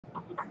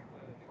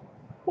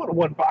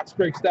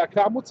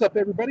101boxbreaks.com. What's up,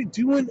 everybody?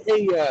 Doing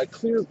a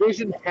Clear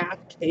Vision half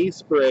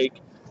case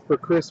break for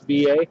Chris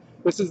VA.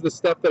 This is the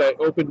stuff that I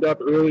opened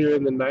up earlier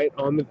in the night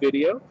on the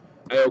video.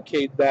 I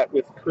okayed that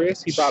with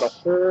Chris. He bought a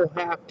whole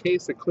half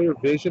case of Clear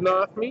Vision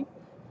off me.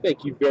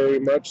 Thank you very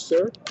much,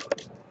 sir.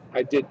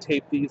 I did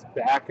tape these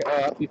back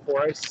up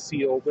before I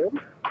sealed them.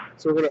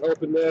 So we're going to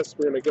open this.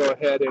 We're going to go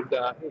ahead and,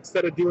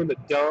 instead of doing the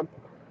dump,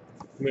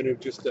 I'm going to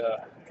just,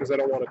 because I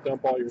don't want to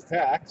dump all your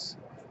packs,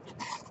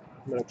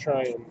 I'm going to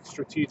try and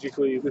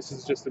strategically, this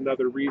is just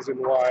another reason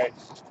why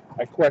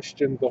I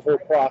questioned the whole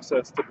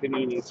process to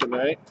Panini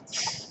tonight,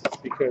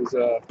 because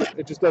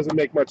it just doesn't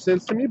make much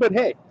sense to me. But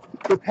hey,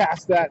 we're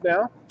past that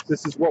now.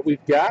 This is what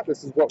we've got.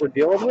 This is what we're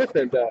dealing with.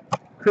 And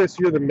Chris,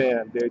 you're the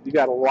man, dude. You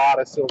got a lot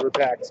of silver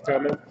packs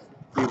coming.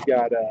 You've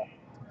got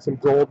some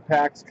gold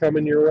packs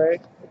coming your way.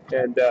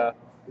 And I'm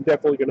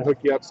definitely going to hook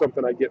you up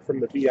something I get from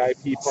the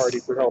VIP party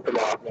for helping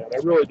out, man. I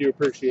really do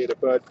appreciate it,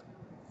 bud.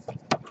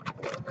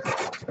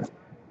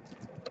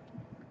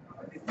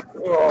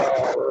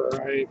 All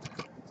right.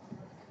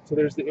 So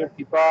there's the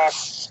empty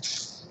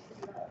box.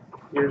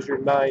 Here's your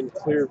 9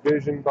 Clear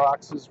Vision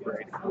boxes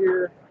right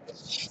here.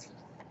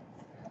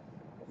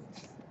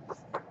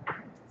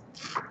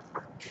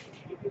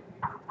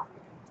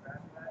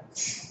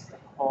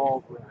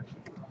 All right.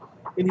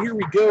 And here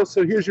we go.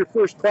 So here's your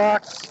first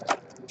box.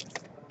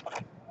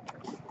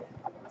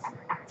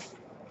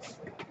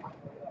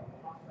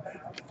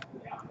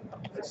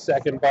 The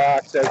second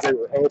box, as they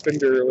were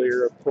opened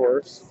earlier, of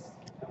course.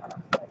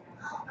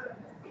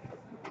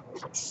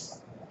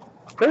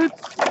 Third.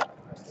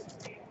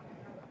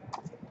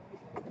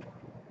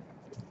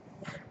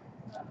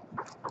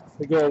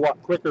 They go a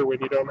lot quicker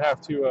when you don't have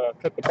to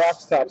cut the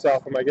box tops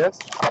off them, I guess.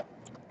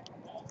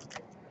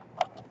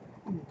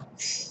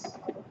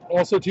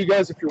 Also, to you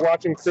guys, if you're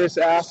watching, Chris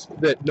asked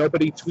that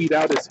nobody tweet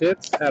out his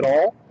hits at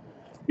all,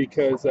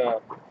 because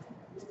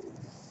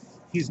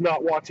he's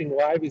not watching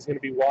live. He's going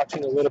to be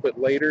watching a little bit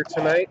later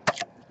tonight.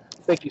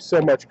 Thank you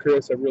so much,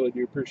 Chris. I really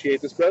do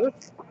appreciate this, brother.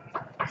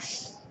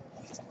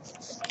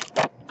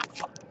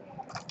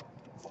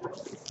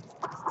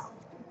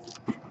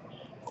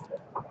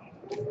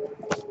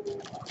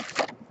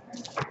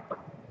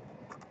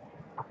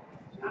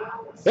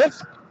 Yep.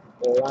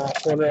 The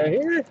last one right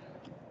here.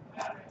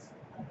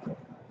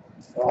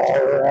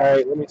 All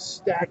right, let me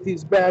stack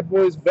these bad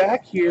boys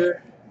back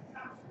here.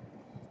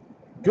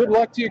 Good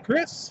luck to you,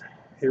 Chris.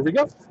 Here we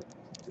go.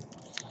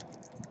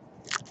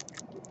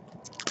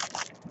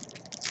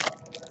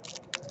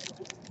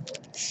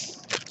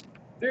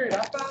 Dude,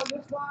 I found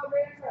this wild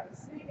man trying to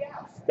sneak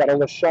out. Got a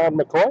LaShawn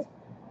McCoy.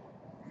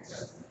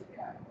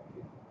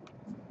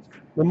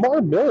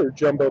 Lamar Miller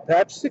jumbo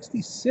patch,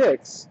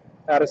 66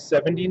 out of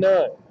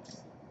 79.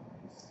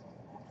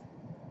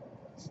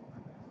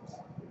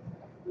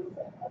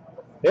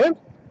 And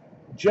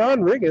John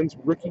Riggins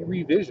rookie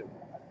revision.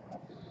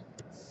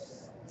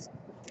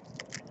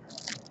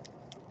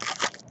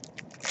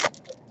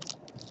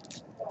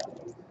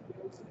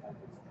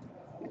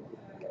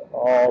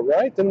 All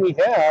right, then we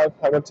have,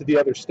 I went to the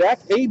other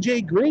stack,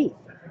 AJ Green.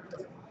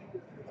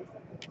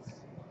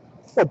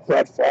 Oh,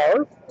 Brett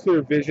Favre,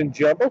 Clear Vision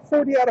jumbo,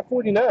 40 out of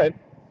 49.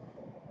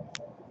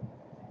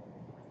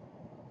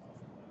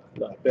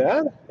 Not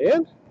bad.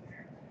 And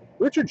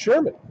Richard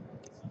Sherman.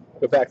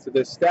 Go back to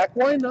this stack.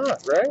 Why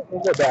not, right?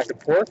 We'll go back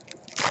and forth.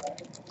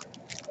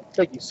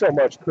 Thank you so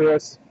much,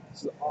 Chris.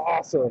 This is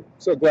awesome.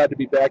 So glad to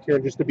be back here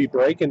and just to be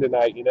breaking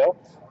tonight, you know.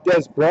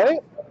 Des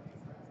Bryant.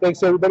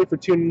 Thanks, everybody, for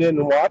tuning in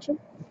and watching.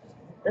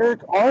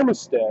 Eric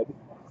Armistead.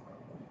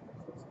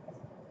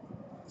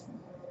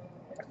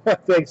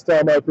 Thanks,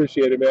 Tom. I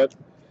appreciate it, man.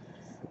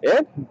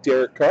 And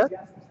Derek Carr.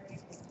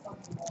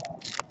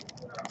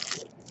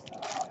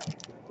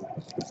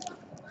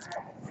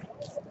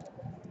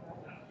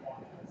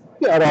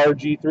 Got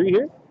RG3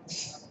 here.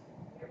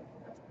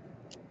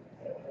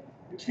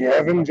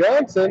 Kevin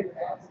Johnson.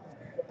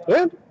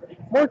 And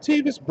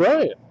Martavis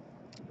Bryant.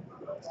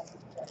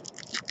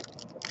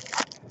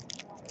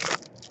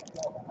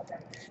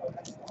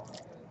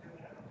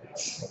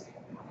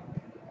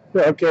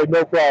 Okay,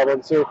 no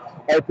problem. So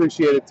I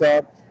appreciate it,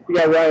 Tom. We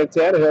got Ryan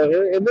Tannehill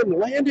here. And then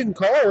Landon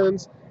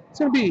Collins. It's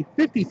going to be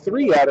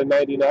 53 out of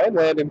 99,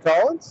 Landon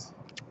Collins.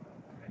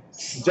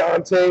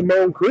 Dante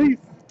Moncrief.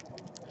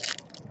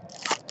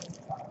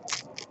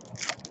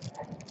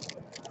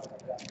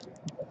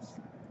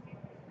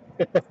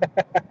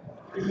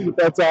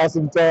 That's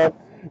awesome, Tom.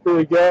 Here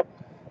we go.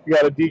 We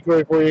got a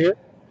decoy for you here.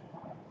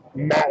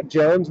 Matt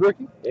Jones,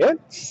 rookie. And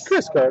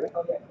Chris Carter.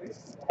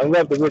 I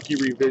love the rookie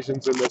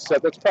revisions in this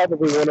set. That's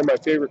probably one of my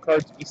favorite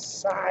cards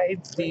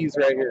besides these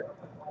right here.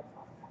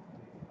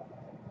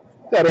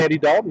 Got Andy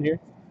Dalton here.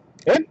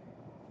 And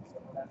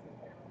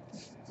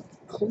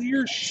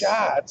clear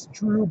shots,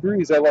 Drew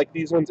Brees. I like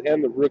these ones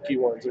and the rookie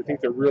ones. I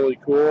think they're really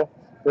cool.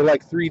 They're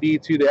like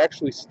 3D too. They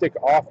actually stick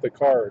off the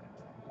card.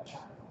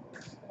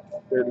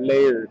 They're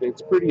layered.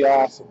 It's pretty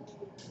awesome.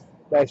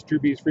 Nice Drew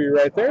Brees for you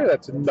right there.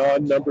 That's a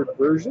non-numbered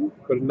version,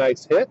 but a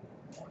nice hit.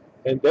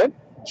 And then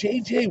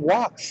J.J.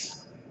 Watt.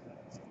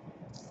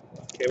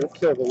 Okay, we'll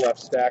kill the left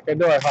stack. I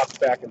know I hopped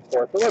back and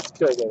forth, but let's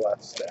kill the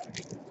left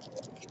stack.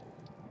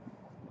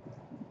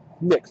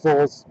 Nick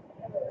Foles.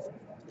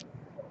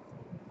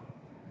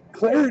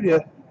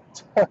 Clarity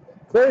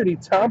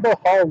Tomba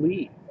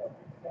Hall-Lee.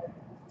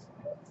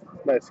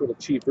 Nice little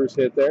Chiefers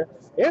hit there.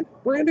 And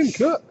Brandon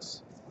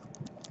Cooks.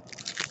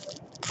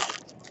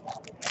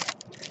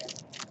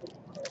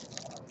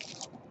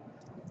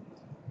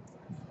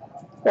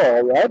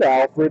 All right,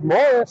 Alfred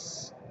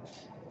Morris.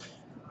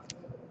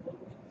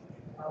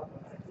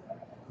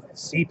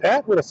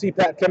 CPAT, little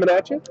CPAT coming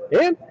at you.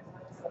 And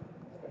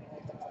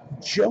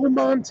Joe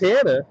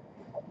Montana.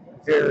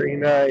 Very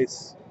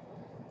nice.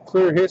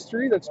 Clear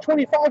history. That's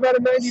 25 out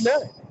of 99.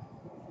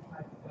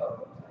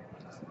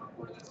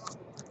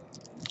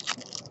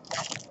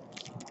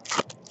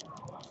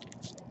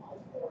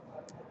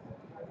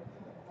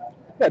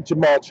 Got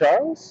Jamal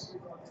Charles.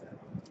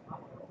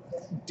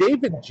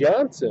 David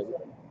Johnson,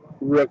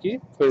 rookie,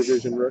 clear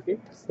vision rookie.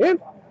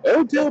 And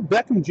Odell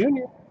Beckham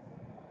Jr.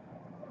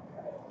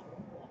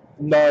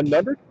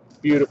 Non-numbered.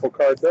 Beautiful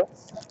card, though.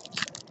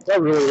 I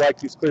really like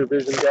these clear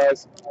vision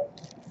guys.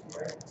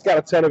 Got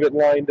a ton of it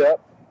lined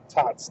up.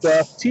 Hot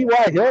stuff.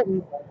 T.Y.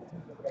 Hilton.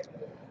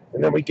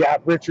 And then we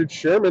got Richard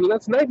Sherman. And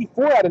that's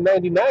 94 out of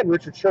 99.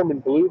 Richard Sherman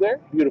blue there.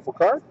 Beautiful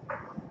card.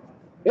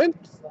 And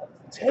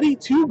Teddy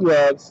Two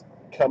Gloves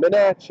coming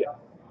at you.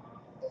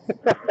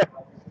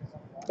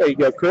 There you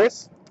go,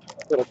 Chris.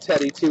 Little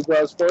Teddy Two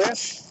Gloves for you.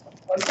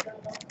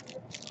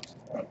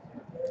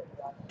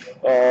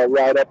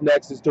 Right up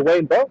next is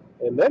Dwayne Bowe.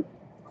 And then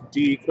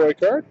decoy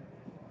card.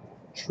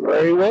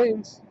 Trey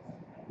Waynes.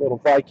 Little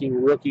Viking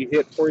rookie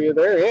hit for you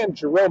there. And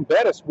Jerome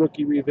Bettis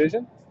rookie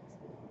revision.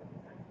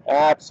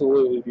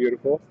 Absolutely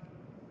beautiful.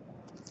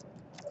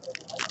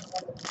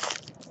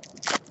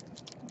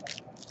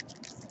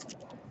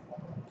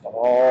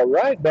 All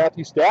right,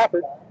 Matthew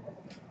Stafford.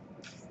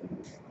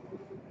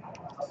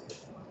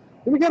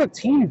 Then we got a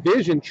Team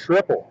Vision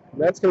triple.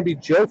 And that's going to be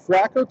Joe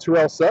Flacco,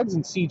 Terrell Suggs,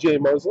 and C.J.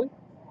 Mosley.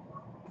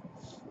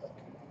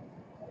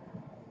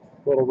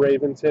 Little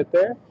Ravens hit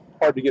there.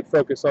 Hard to get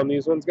focus on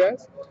these ones,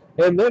 guys.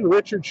 And then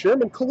Richard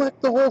Sherman,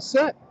 collect the whole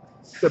set.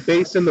 The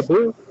base and the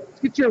blue.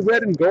 Let's get you a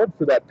red and gold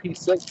for that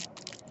P6.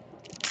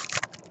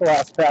 The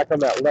last pack on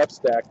that left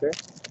stack there.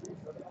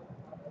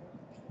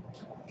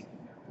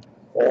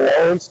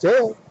 Lawrence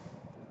Taylor.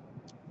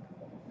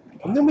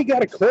 And then we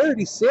got a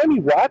Clarity Sammy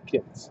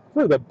Watkins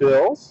for the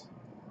Bills.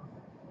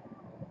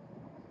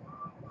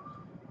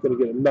 Going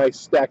to get a nice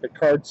stack of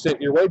cards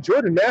sent your way.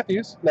 Jordan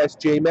Matthews, nice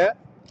J-Mat.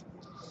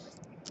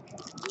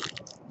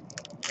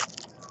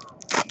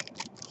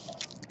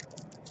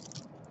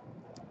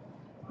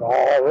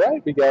 All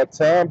right, we got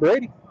Tom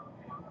Brady.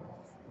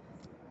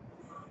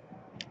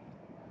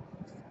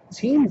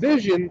 Team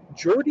Vision,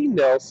 Jordy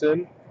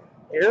Nelson,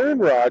 Aaron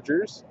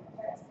Rodgers,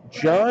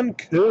 John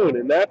Kuhn,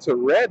 and that's a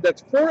red.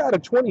 That's 4 out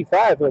of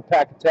 25. Little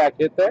pack attack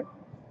hit there.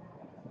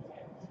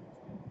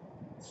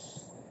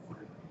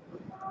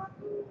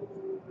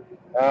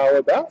 How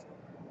about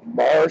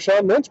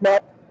Marshawn Lynch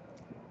mop?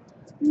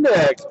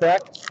 Next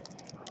pack.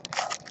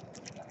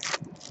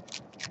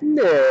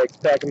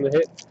 Next pack in the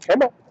hit.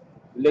 Come on.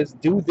 Let's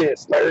do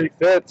this. Larry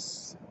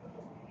Fitz.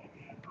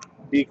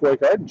 Decoy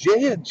card.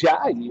 Jay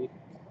Ajayi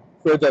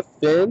for the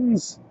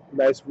Finns.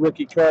 Nice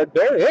rookie card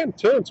there. And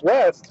Terrence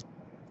West.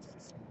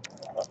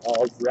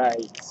 All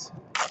right.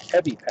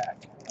 Heavy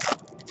pack.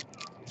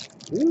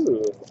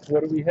 Ooh,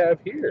 what do we have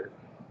here?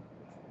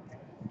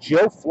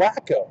 Joe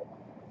Flacco.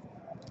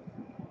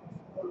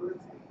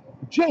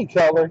 Jay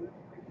Cutler.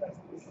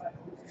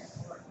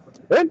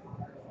 And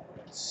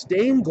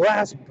stained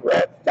glass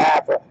Brett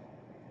Favre.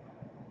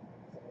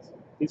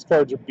 These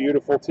cards are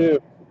beautiful too.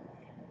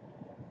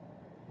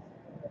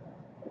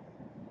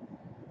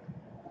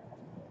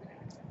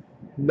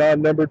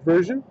 Non-numbered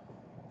version.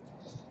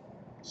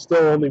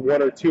 Still only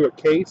 1 or 2 a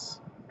case,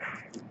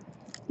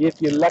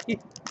 if you're lucky.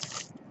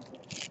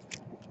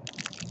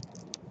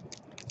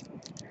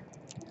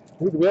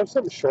 Ooh, do we have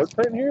something short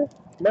print here?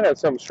 Might have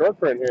something short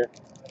print here.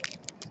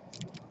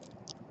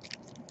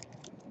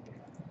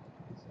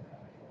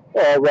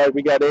 All right,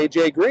 we got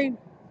AJ Green.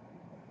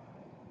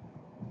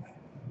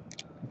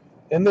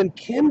 And then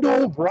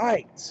Kendall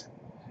Wright.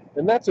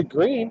 And that's a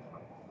green.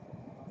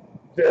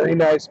 Very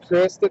nice,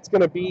 Chris. That's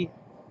going to be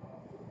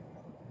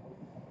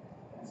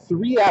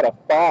 3 out of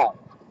 5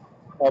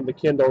 on the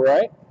Kendall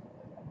Wright.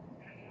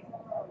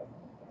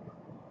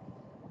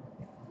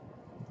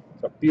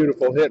 It's a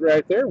beautiful hit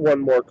right there. One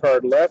more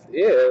card left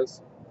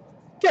is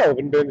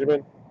Kelvin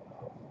Benjamin.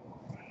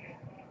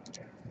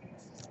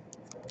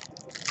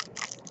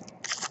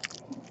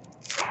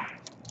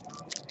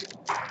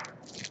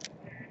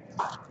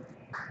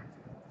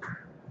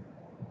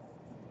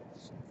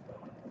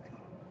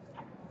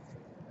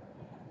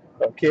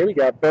 Okay, we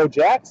got Bo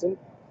Jackson.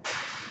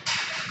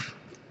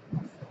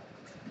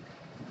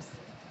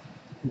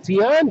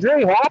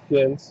 DeAndre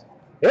Hopkins.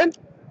 And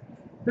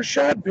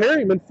Rashad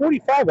Perryman,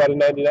 45 out of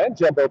 99,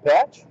 jumbo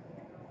patch.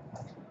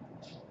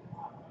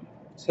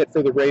 Just hit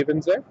for the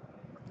Ravens there.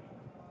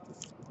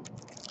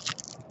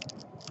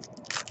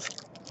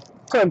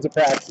 Tons of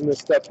packs in this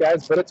stuff,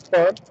 guys, but it's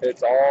fun.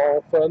 It's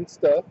all fun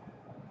stuff.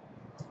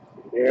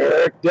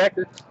 Eric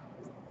Decker.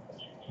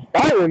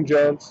 Byron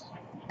Jones.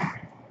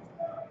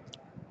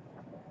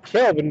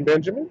 Kelvin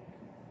Benjamin.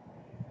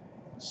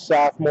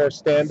 Sophomore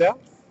standout.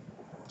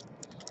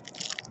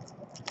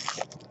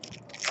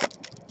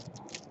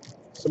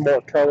 Some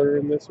more color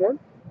in this one.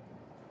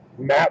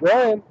 Matt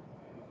Ryan.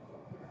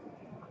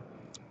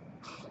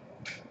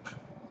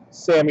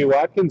 Sammy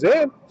Watkins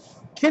and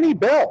Kenny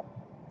Bell.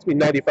 It's going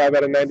to be 95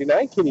 out of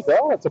 99. Kenny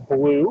Bell, that's a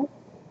blue.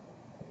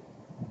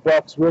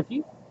 Bucks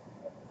rookie.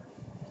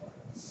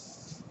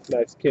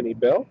 Nice Kenny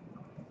Bell.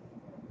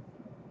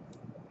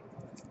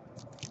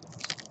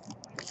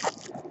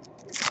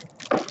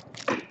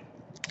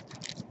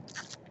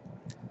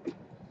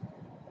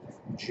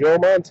 Joe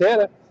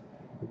Montana,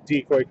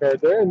 decoy card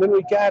there. And then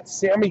we got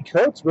Sammy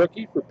Coates,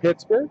 rookie for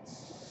Pittsburgh.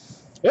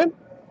 And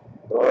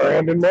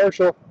Brandon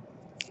Marshall.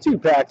 2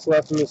 packs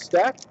left in the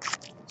stack.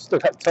 Still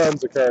got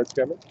tons of cards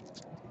coming.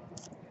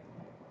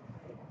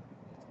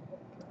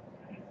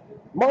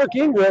 Mark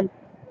Ingram.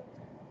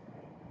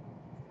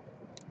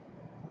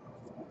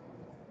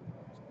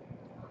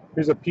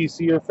 Here's a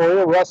PCer for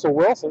you, Russell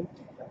Wilson.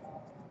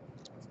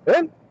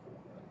 And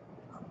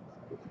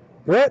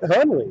Brett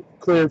Hundley,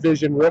 Clear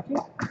Vision rookie.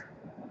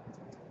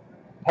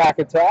 Pack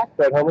Attack,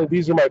 Brett Hundley.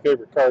 These are my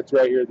favorite cards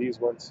right here, these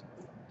ones.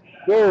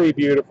 Very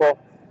beautiful.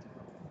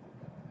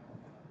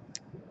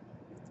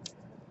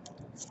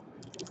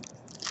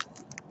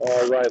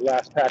 All right,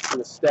 last pack in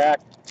the stack.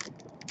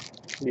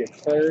 Be a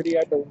Clarity,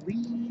 I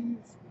believe.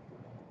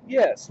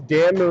 Yes,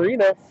 Dan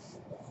Marino.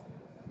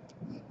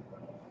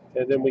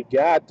 And then we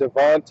got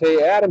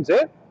Devontae Adams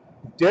and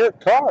Derek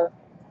Carr.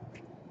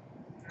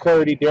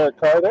 Clarity Derek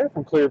Carr there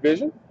from Clear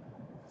Vision.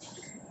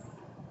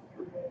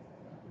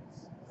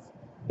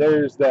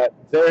 There's that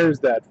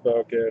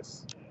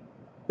focus.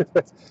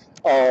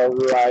 All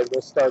right,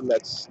 we'll start in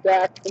that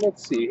stack. And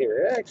let's see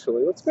here.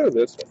 Actually, let's go to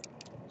this one.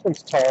 This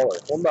one's taller.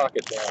 We'll knock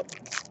it down.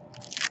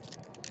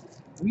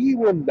 We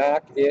will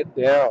knock it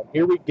down.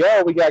 Here we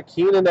go. We got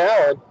Keenan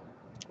Allen.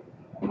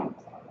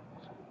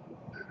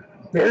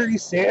 Barry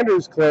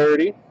Sanders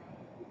Clarity.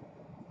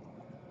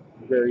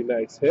 Very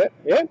nice hit.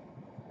 And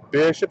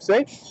Bishop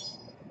Saints.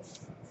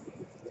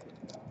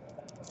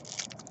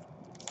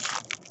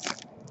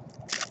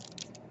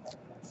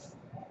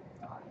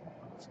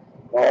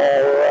 All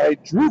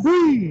right, Drew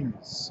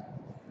Brees.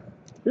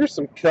 Here's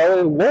some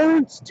color.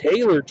 Lawrence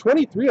Taylor,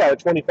 23 out of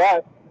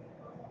 25.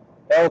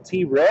 LT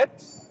Red.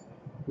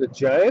 The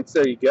Giants,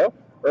 there you go.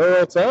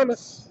 Earl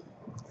Thomas.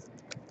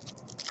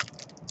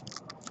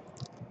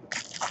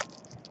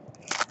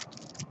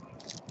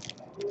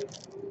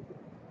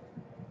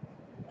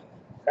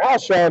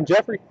 Alshon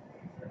Jeffrey.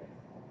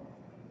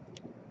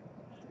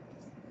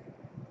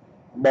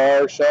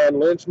 Marshawn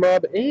Lynch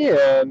Mob.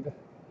 And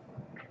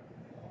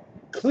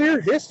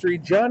Clear History,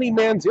 Johnny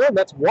Manziel.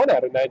 That's 1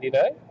 out of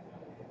 99.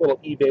 Little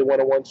eBay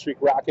 101 streak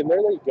rock in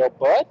there. There you go,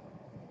 bud.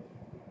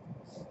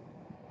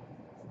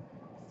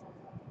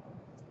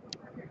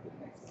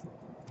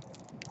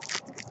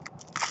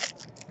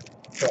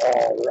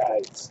 All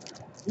right.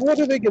 What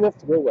are they going to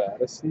throw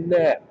at us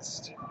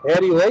next?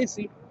 Eddie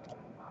Lacy.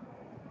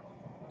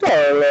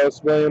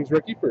 Carlos Williams,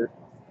 rookie for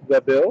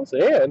the Bills.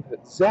 And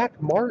Zach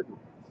Martin.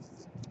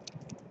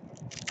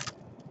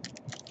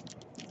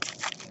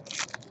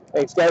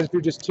 Thanks, guys, if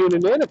you're just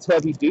tuning in. It's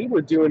Heavy D. We're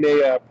doing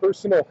a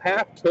personal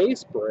half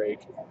case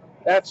break.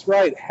 That's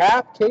right,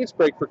 half case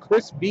break for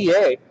Chris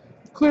B.A.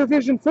 Clear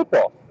Vision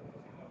Football.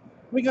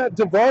 We got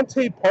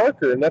Devontae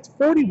Parker, and that's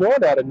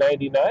 41 out of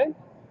 99.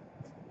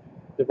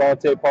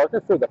 Devontae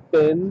Parker for the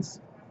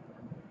Finns.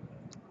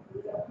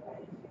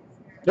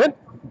 Then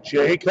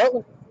Jay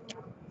Cutler.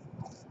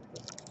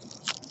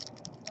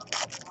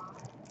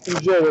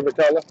 Enjoy with the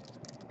color.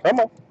 Come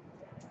on.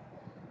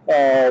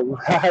 All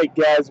right,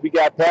 guys, we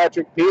got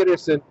Patrick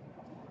Peterson,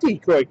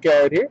 decoy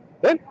card here.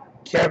 Then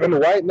Kevin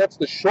White, and that's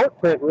the short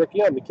print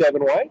rookie on the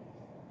Kevin White.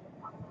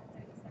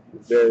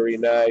 Very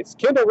nice.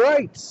 Kendall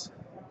Wright.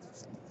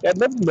 I'd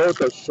love to know if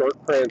those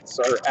short prints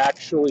are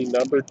actually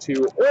numbered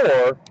to,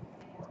 or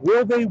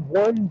will they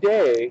one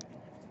day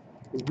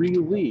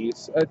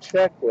release a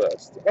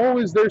checklist? Oh,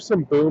 is there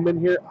some Boom in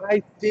here?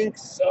 I think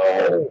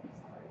so.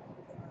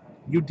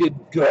 You did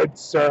good,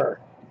 sir.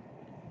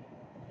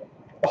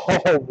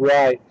 All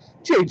right.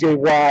 J.J.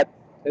 Watt.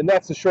 And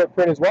that's the short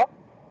print as well.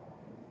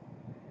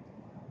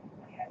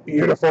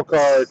 Beautiful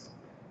card.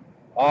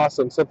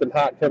 Awesome. Something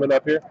hot coming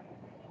up here.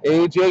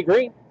 A.J.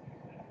 Green.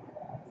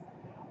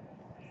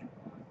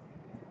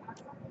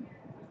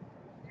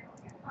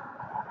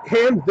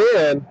 And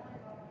then,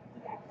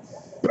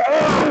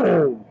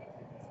 boom!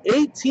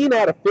 18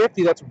 out of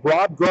 50. That's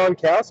Rob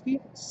Gronkowski.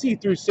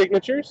 See-through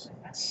signatures.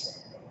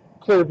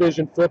 Clear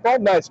Vision Football.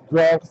 Nice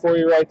Gronk for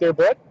you right there,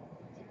 bud.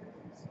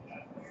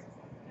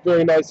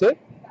 Very nice hit.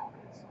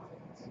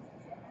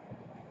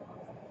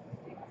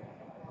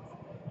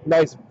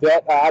 Nice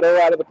vet auto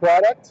out of the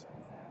product.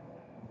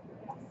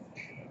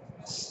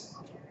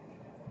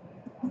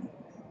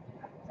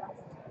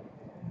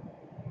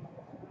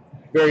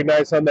 Very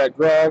nice on that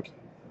Gronk.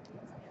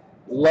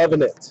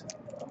 Loving it.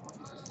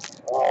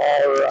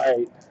 All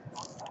right.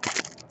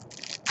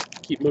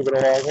 Keep moving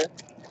along here.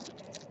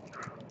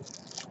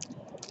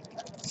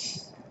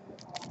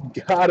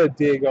 Gotta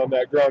dig on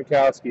that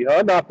Gronkowski,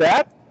 huh? Not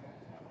bad.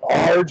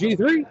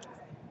 RG3.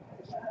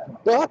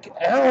 Buck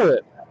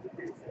Allen.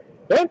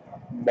 And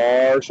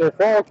Marshall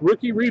Faulk,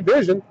 rookie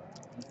revision.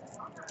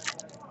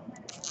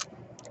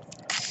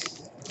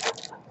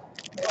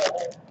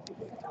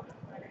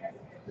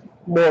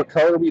 More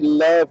color. We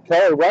love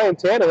color. Ryan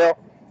Tannehill.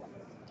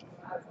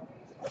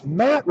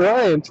 Matt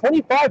Ryan,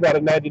 25 out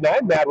of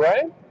 99. Matt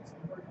Ryan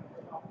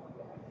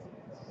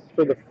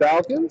for the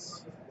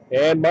Falcons.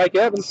 And Mike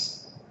Evans.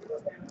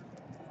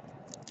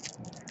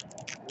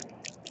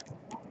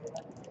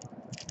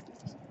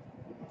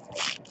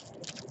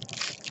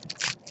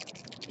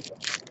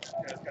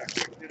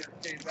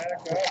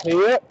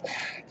 Yep.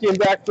 Came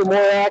back for more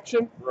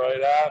action.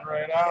 Right on,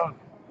 right on.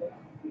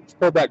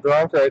 Pulled that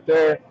Gronk right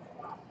there.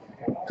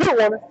 Could have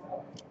won it.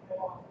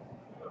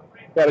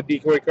 Got a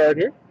decoy card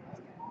here.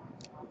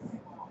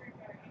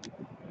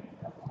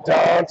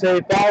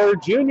 Dante Fowler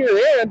Jr.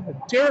 and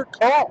Derek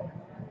Carr.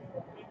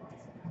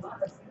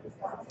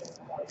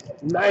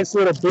 Nice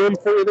little boom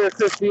for you there,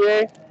 Chris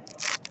VA.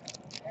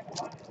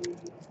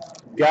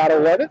 Gotta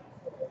love it.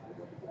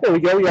 There we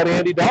go. We got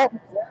Andy Dalton.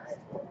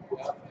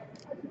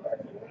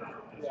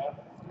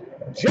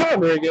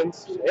 John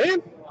Riggins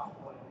and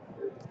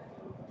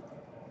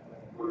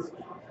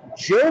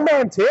Joe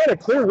Montana,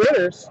 clear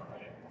winners.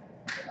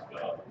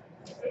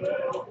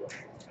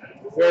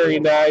 Very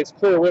nice.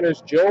 Clear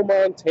winners, Joe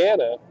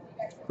Montana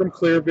from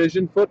Clear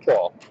Vision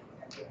Football.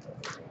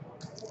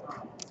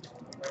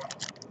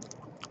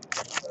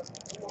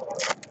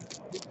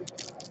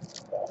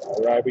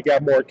 All right, we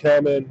got more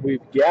coming. We've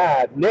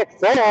got Nick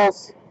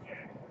Foles.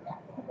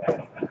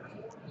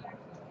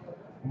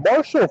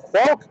 Marshall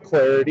Faulk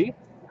clarity.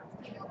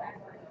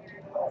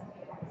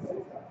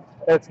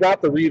 It's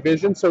not the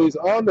revision, so he's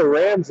on the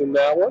Rams in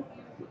that one.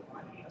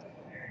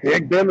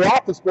 Big Ben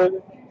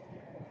Roethlisberger.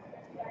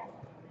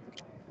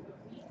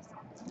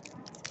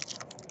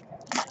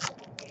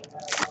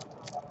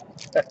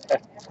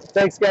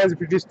 Thanks, guys, if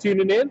you're just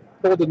tuning in.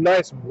 Pulled a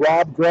nice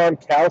Rob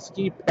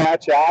Gronkowski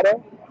patch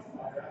auto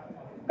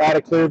out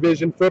of Clear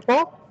Vision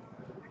Football.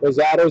 Those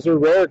autos are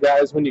rare,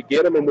 guys. When you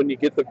get them and when you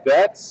get the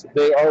vets,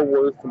 they are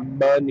worth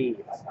money.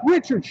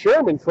 Richard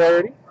Sherman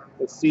clarity,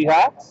 the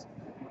Seahawks.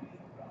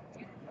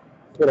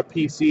 Little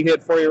PC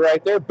hit for you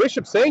right there.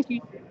 Bishop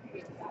Sankey.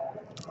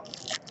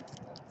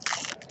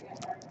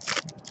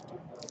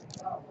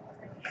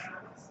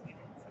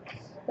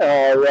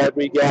 All right,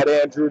 we got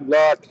Andrew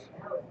Luck.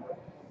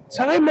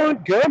 Ty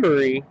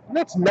Montgomery,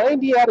 that's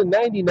 90 out of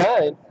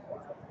 99.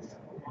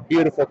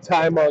 Beautiful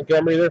Ty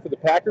Montgomery there for the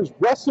Packers.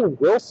 Russell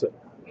Wilson.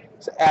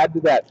 Let's add to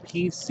that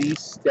PC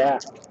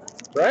stack,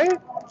 right?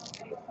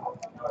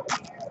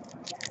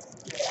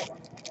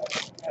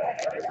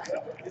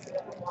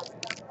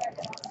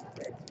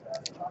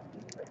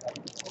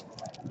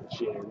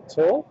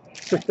 Gentle.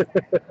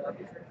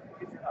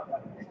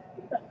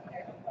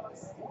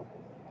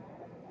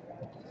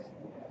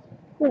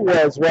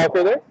 Wes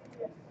Welker there.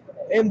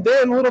 And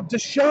then little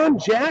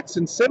Deshaun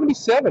Jackson,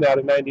 77 out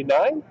of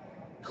 99.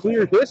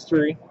 Clear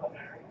history.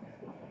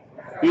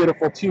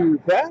 Beautiful 2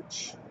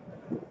 patch.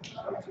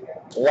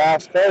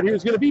 Last card here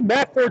is going to be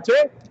Matt Forte.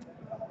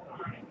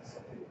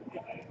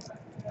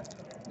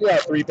 Yeah,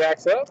 3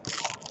 packs up.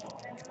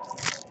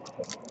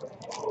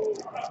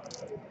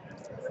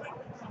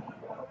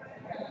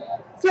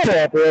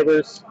 Philip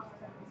Rivers.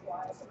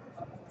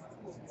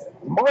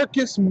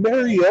 Marcus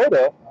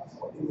Mariota.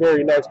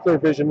 Very nice Clear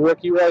Vision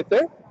rookie right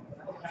there.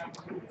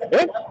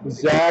 And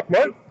Zach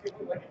Martin.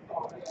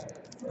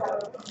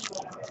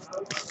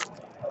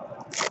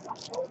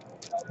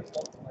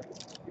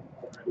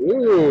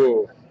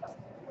 Ooh.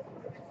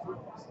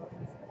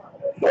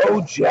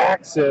 Bo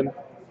Jackson.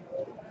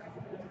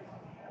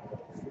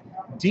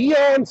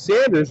 Deion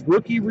Sanders,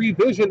 rookie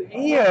revision,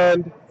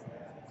 and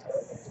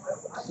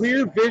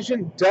Clear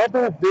Vision,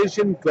 double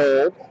vision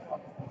gold.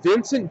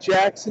 Vincent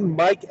Jackson,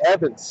 Mike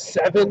Evans,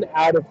 7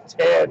 out of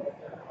 10.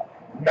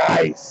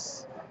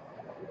 Nice.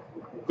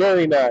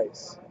 Very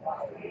nice.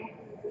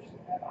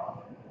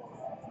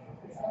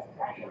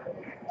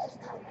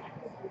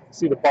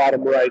 See the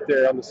bottom right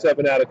there on the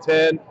 7 out of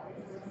 10.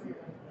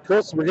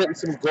 Cool, so we're hitting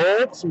some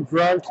gold, some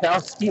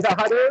Gronkowski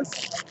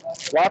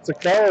autos. Lots of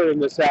color in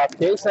this half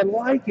case. I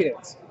like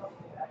it.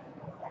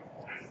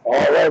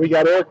 All right, we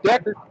got Eric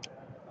Decker.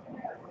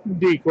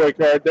 Decoy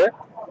card there.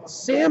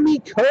 Sammy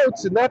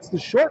Coates, and that's the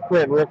short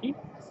print rookie.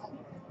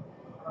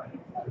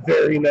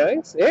 Very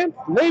nice. And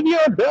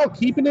Le'Veon Bell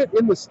keeping it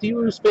in the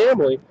Steelers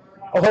family.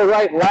 All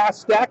right,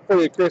 last stack for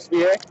you, Chris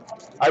VA.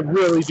 I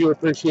really do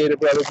appreciate it,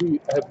 brother.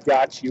 We have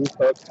got you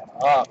hooked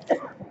up.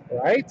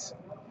 Right?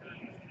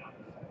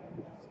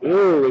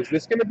 Ooh, is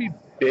this going to be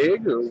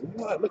big or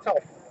what? Look how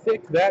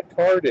thick that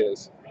card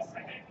is.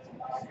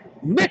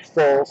 Nick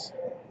Foles.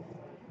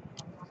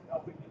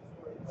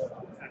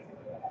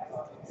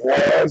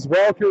 Wes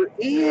Welker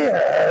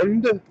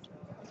and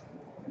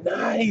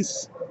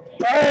nice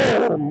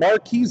Oh,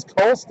 Marquise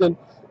Colston,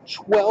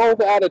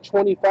 12 out of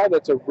 25.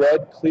 That's a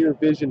red clear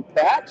vision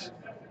patch.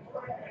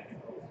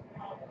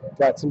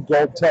 Got some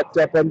gold tucked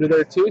up under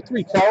there too.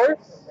 Three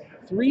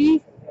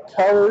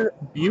color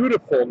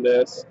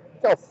beautifulness.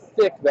 Look how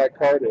thick that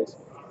card is.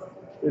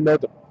 You know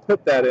to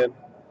put that in.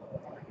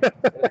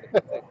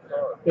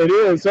 It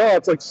is. Oh,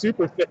 it's like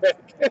super thick.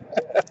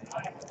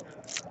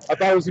 I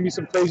thought it was gonna be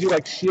some crazy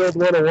like Shield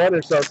 101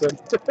 or something.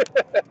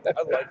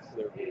 I like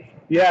clear vision.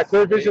 Yeah,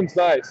 clear vision's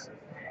nice.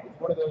 It's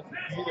one of those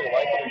you either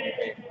like it or you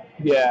hate it.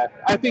 Yeah,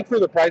 I think for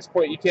the price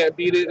point you can't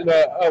beat it. And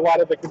a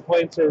lot of the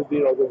complaints are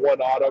the one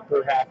auto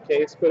per half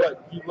case.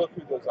 But you look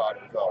through those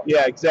autos. Oh.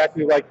 Yeah,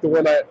 exactly. Like the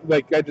one I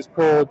just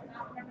pulled.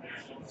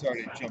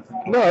 Sorry to jump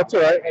in. No, that's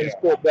all right. I just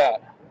pulled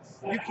that.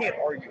 You can't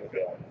argue with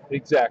that.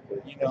 Exactly.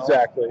 You know?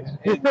 Exactly.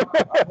 And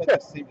I've had the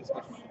same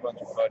discussion with a bunch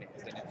of buddies,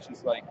 and it's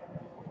just like,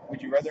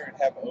 would you rather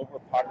have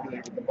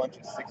overpopulated with a bunch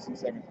of 6th and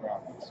 7th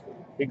rounders?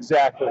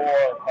 Exactly.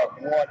 Or have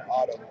one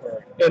auto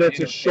per. And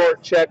it's a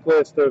short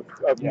checklist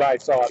of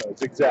nice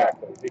autos.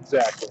 Exactly. Yeah.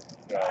 Exactly.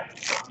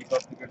 So, keep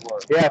up the good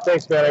work. Yeah,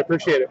 thanks, man. I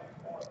appreciate it.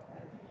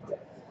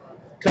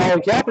 Colin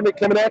Kaepernick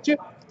coming at you.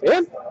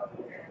 And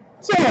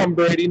Tom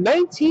Brady,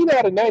 19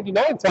 out of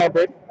 99, Tom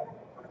Brady.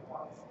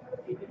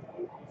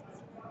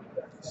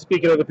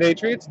 Speaking of the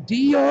Patriots,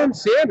 Deion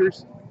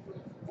Sanders.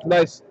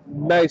 Nice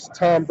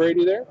Tom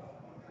Brady there.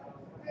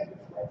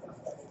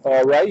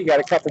 All right, you got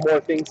a couple more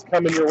things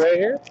coming your way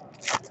here.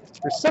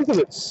 There's something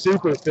that's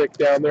super thick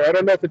down there. I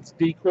don't know if it's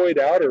decoyed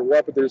out or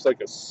what, but there's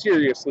like a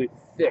seriously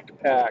thick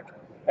pack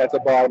at the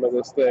bottom of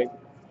this thing.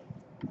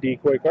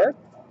 Decoy card.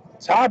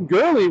 Todd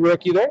Gurley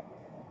rookie there.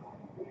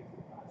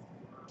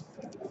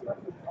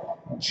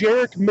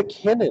 Jerick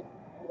McKinnon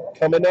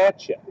coming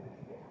at you.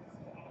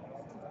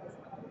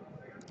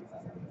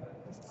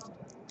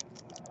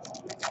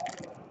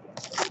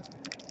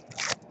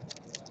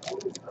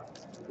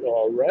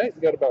 All right,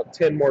 we got about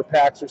 10 more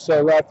packs or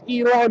so left.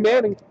 Eli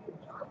Manning.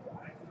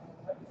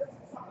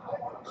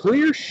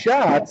 Clear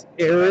shots,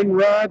 Aaron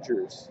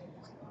Rodgers.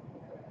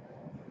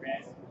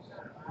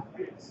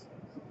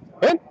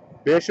 And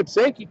Bishop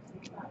Sankey.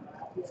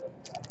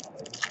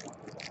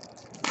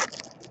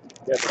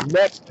 Yeah, the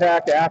next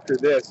pack after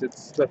this,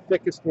 it's the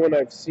thickest one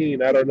I've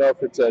seen. I don't know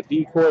if it's a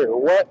decoy or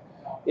what.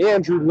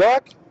 Andrew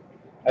Luck.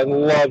 I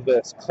love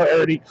this.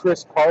 Clarity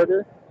Chris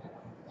Carter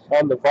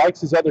on the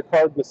Vikes. His other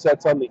card in the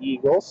set's on the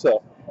Eagles,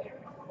 so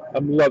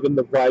I'm loving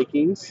the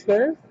Vikings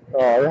there.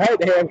 All right,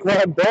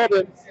 Hanquan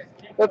Bolden.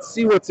 Let's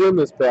see what's in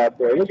this bad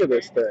boy. Look at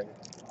this thing.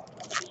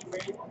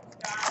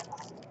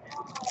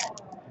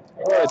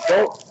 Oh, I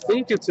don't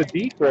think it's a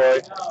decoy.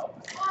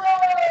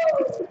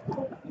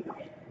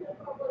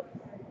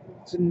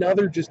 It's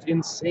another just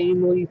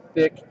insanely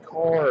thick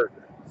card.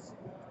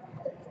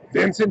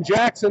 Vincent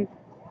Jackson.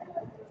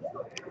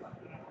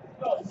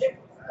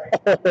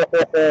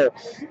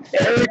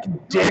 Eric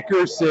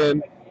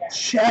Dickerson.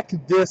 Check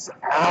this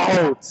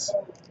out.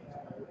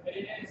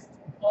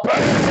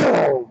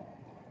 Boom!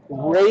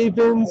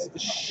 Ravens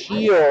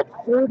Shield.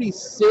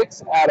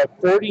 46 out of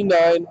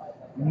 49.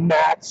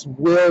 Max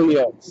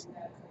Williams.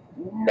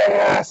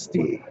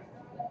 Nasty.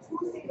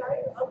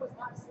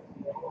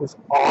 It's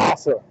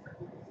awesome.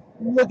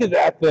 Look at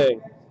that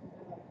thing.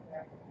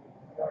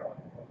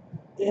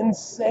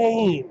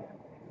 Insane.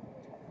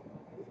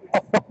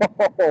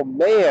 Oh,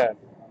 man.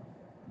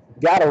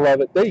 Gotta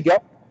love it. There you go.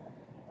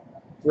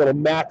 Little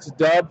Max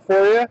dub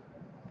for you.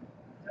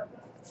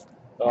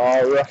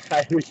 All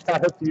right, we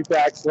got a few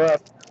packs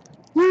left.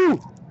 Woo!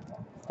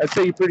 I'd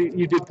say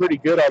you did pretty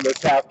good on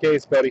this half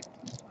case, buddy.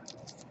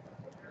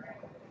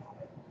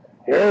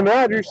 Aaron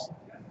Rodgers,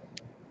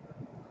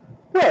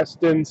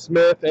 Preston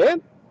Smith,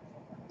 and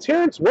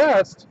Terrence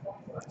West.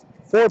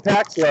 4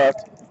 packs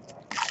left.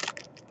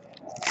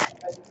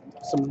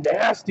 Some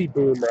nasty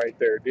boom right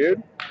there,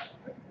 dude.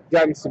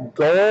 Gotten some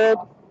gold,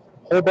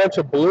 a whole bunch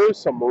of blue,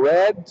 some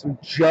red, some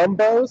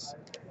jumbos.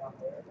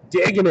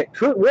 Digging it.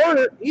 Kurt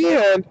Warner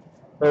and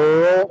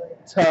Earl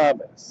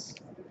Thomas.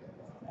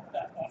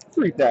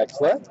 3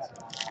 packs left.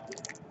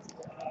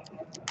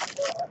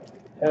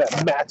 And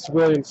that Max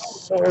Williams,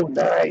 so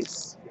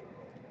nice.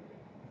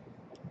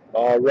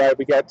 All right,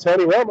 we got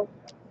Tony Romo.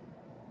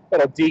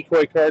 Little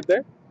decoy card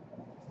there.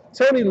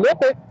 Tony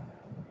Lippett.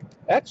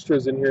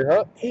 Extras in here,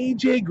 huh?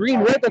 AJ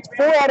Green red. That's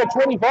 4 out of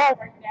 25.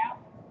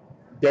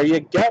 There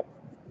you go.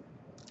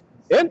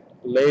 And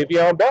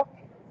Le'Veon Bell.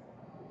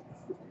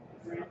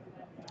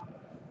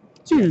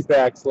 2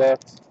 packs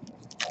left.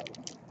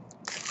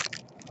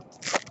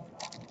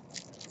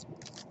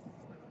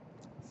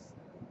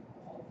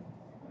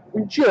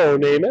 Joe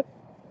Namath.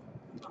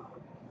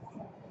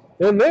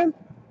 And then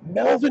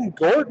Melvin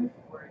Gordon,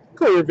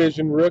 Clear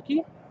Vision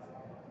rookie.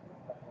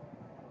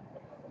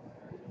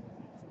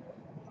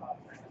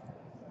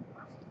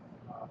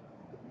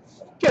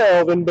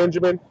 Kelvin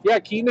Benjamin. Yeah,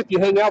 Keaton, if you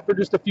hang out for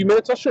just a few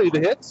minutes, I'll show you the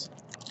hits.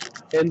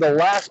 And the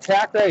last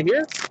pack right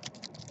here.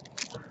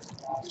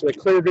 So the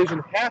Clear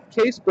Vision half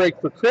case break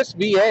for Chris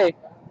VA,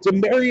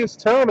 Demaryius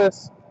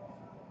Thomas,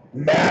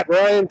 Matt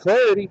Ryan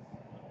Clarity,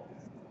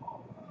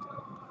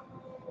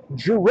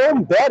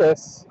 Jerome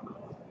Bettis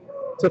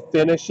to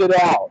finish it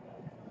out.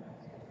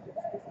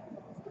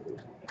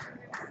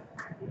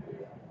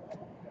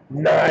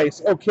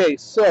 Nice. Okay,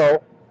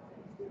 so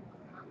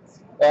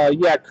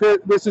yeah,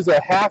 this is a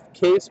half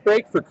case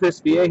break for Chris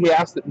VA. He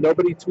asked that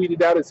nobody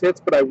tweeted out his hits,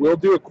 but I will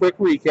do a quick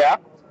recap.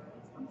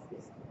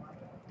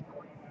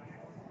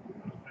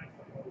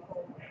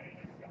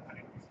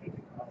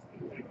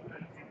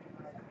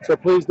 So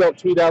please don't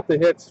tweet out the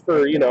hits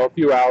for, a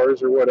few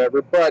hours or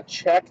whatever, but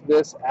check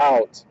this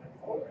out.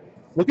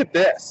 Look at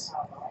this.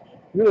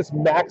 Look at this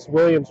Max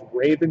Williams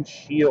Raven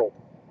Shield.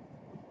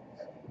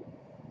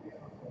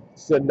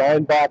 This is a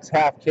 9-box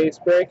half case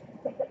break.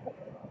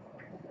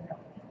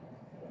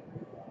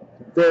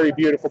 Very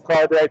beautiful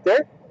card right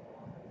there.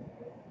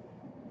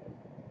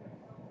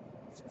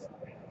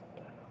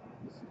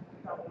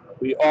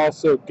 We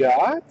also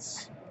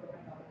got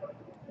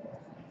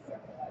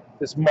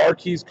this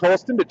Marquise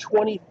Colston to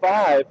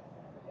 25,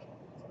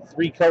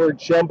 3-color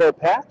jumbo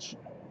patch.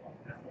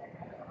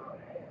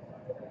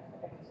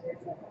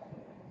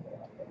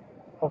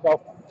 Look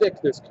how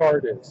thick this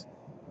card is.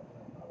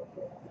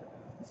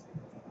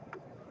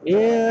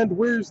 And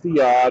where's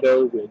the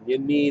auto when you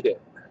need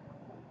it?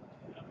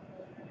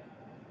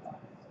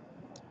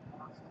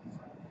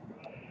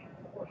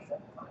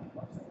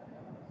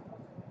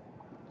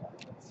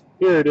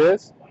 Here it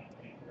is.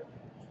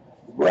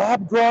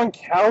 Rob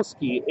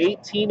Gronkowski,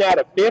 18 out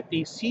of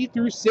 50,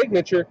 see-through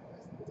signature.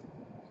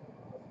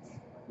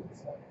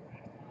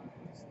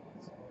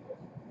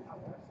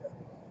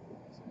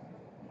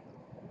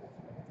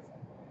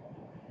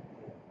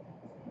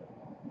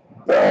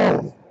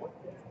 Boom.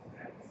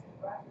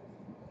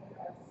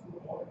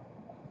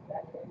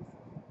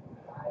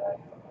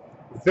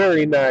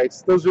 Very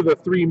nice. Those are the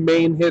 3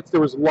 main hits. There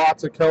was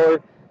lots of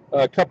color,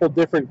 a couple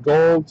different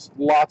golds,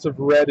 lots of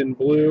red and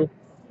blue.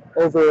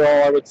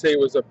 Overall, I would say it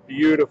was a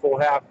beautiful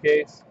half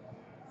case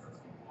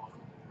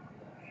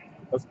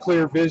of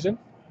clear vision.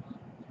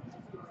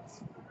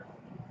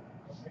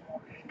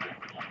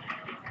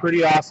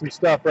 Pretty awesome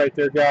stuff right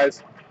there,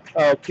 guys.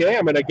 Okay,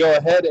 I'm going to go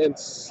ahead and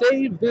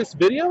save this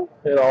video,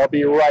 and I'll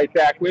be right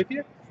back with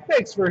you.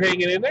 Thanks for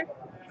hanging in there.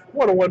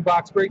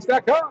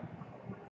 101boxbreaks.com.